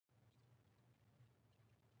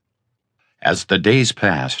As the days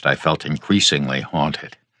passed, I felt increasingly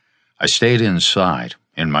haunted. I stayed inside,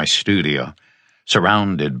 in my studio,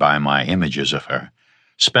 surrounded by my images of her,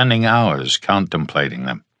 spending hours contemplating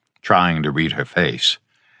them, trying to read her face.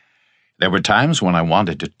 There were times when I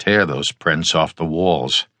wanted to tear those prints off the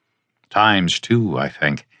walls. Times, too, I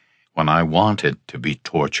think, when I wanted to be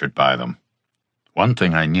tortured by them. One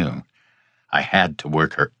thing I knew, I had to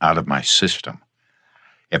work her out of my system.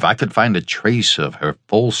 If I could find a trace of her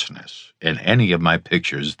falseness in any of my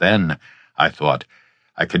pictures, then, I thought,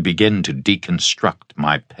 I could begin to deconstruct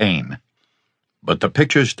my pain. But the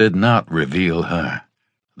pictures did not reveal her.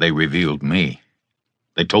 They revealed me.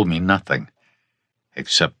 They told me nothing,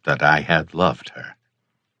 except that I had loved her.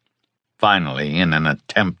 Finally, in an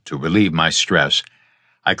attempt to relieve my stress,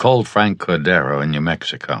 I called Frank Cordero in New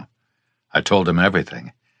Mexico. I told him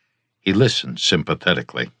everything. He listened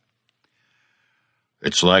sympathetically.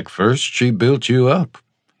 "It's like first she built you up,"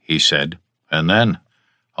 he said, "and then,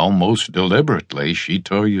 almost deliberately, she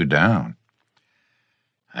tore you down."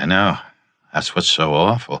 I know. That's what's so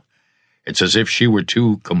awful. It's as if she were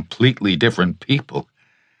two completely different people.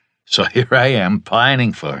 So here I am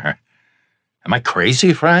pining for her. Am I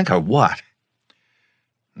crazy, Frank, or what?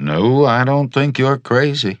 "No, I don't think you're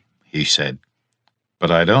crazy," he said.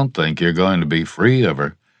 "But I don't think you're going to be free of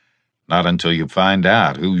her. Not until you find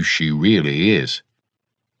out who she really is."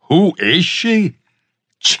 Who is she?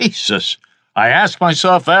 Jesus, I ask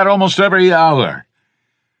myself that almost every hour.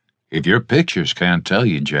 If your pictures can't tell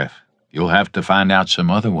you, Jeff, you'll have to find out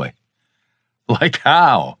some other way. Like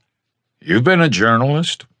how? You've been a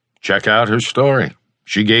journalist. Check out her story.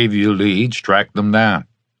 She gave you leads, track them down.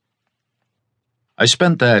 I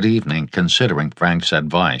spent that evening considering Frank's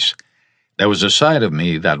advice. There was a side of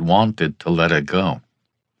me that wanted to let her go,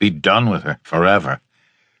 be done with her forever.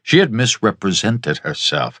 She had misrepresented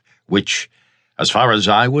herself, which, as far as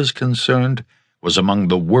I was concerned, was among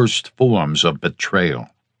the worst forms of betrayal.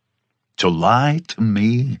 To lie to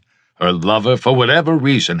me, her lover, for whatever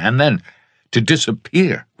reason, and then to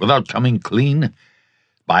disappear without coming clean.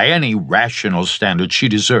 By any rational standard, she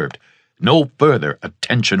deserved no further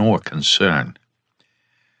attention or concern.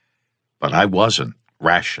 But I wasn't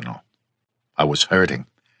rational. I was hurting.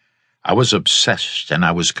 I was obsessed, and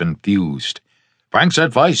I was confused. Frank's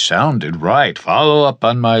advice sounded right. Follow up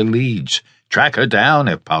on my leads, track her down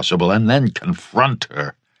if possible, and then confront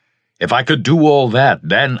her. If I could do all that,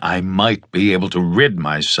 then I might be able to rid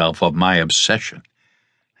myself of my obsession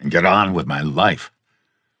and get on with my life.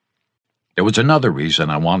 There was another reason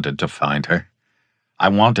I wanted to find her. I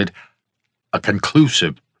wanted a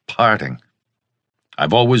conclusive parting.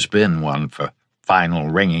 I've always been one for final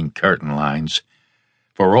ringing curtain lines.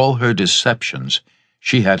 For all her deceptions,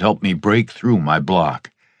 she had helped me break through my block.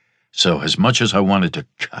 So as much as I wanted to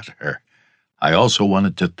cut her, I also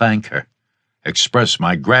wanted to thank her, express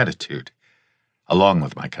my gratitude, along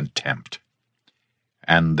with my contempt.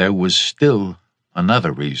 And there was still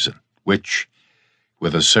another reason, which,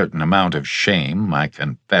 with a certain amount of shame, I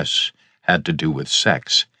confess, had to do with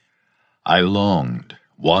sex. I longed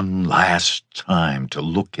one last time to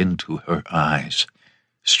look into her eyes,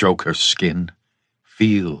 stroke her skin,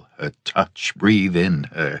 feel her touch, breathe in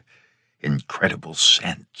her incredible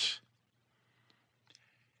scent.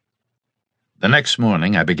 The next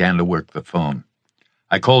morning, I began to work the phone.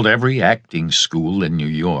 I called every acting school in New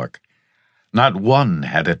York. Not one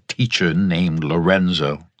had a teacher named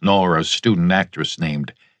Lorenzo, nor a student actress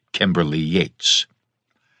named Kimberly Yates.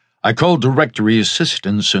 I called directory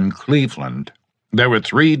assistants in Cleveland. There were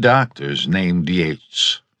 3 doctors named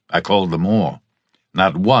Yates. I called them all.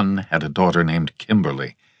 Not one had a daughter named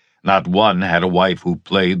Kimberly. Not one had a wife who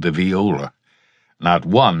played the viola. Not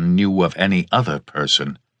one knew of any other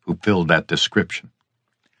person who filled that description.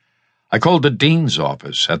 I called the dean's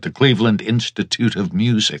office at the Cleveland Institute of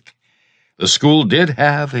Music. The school did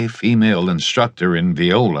have a female instructor in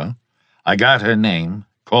viola. I got her name,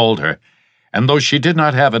 called her, and though she did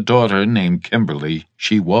not have a daughter named Kimberly,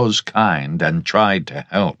 she was kind and tried to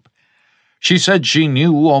help. She said she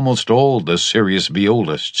knew almost all the serious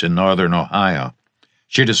violists in northern Ohio.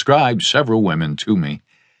 She described several women to me.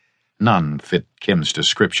 None fit Kim's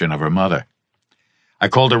description of her mother. I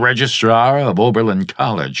called the registrar of Oberlin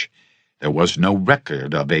College. There was no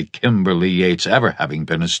record of a Kimberly Yates ever having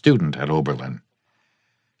been a student at Oberlin.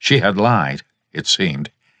 She had lied, it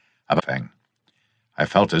seemed, about thing. I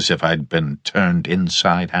felt as if I'd been turned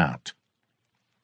inside out.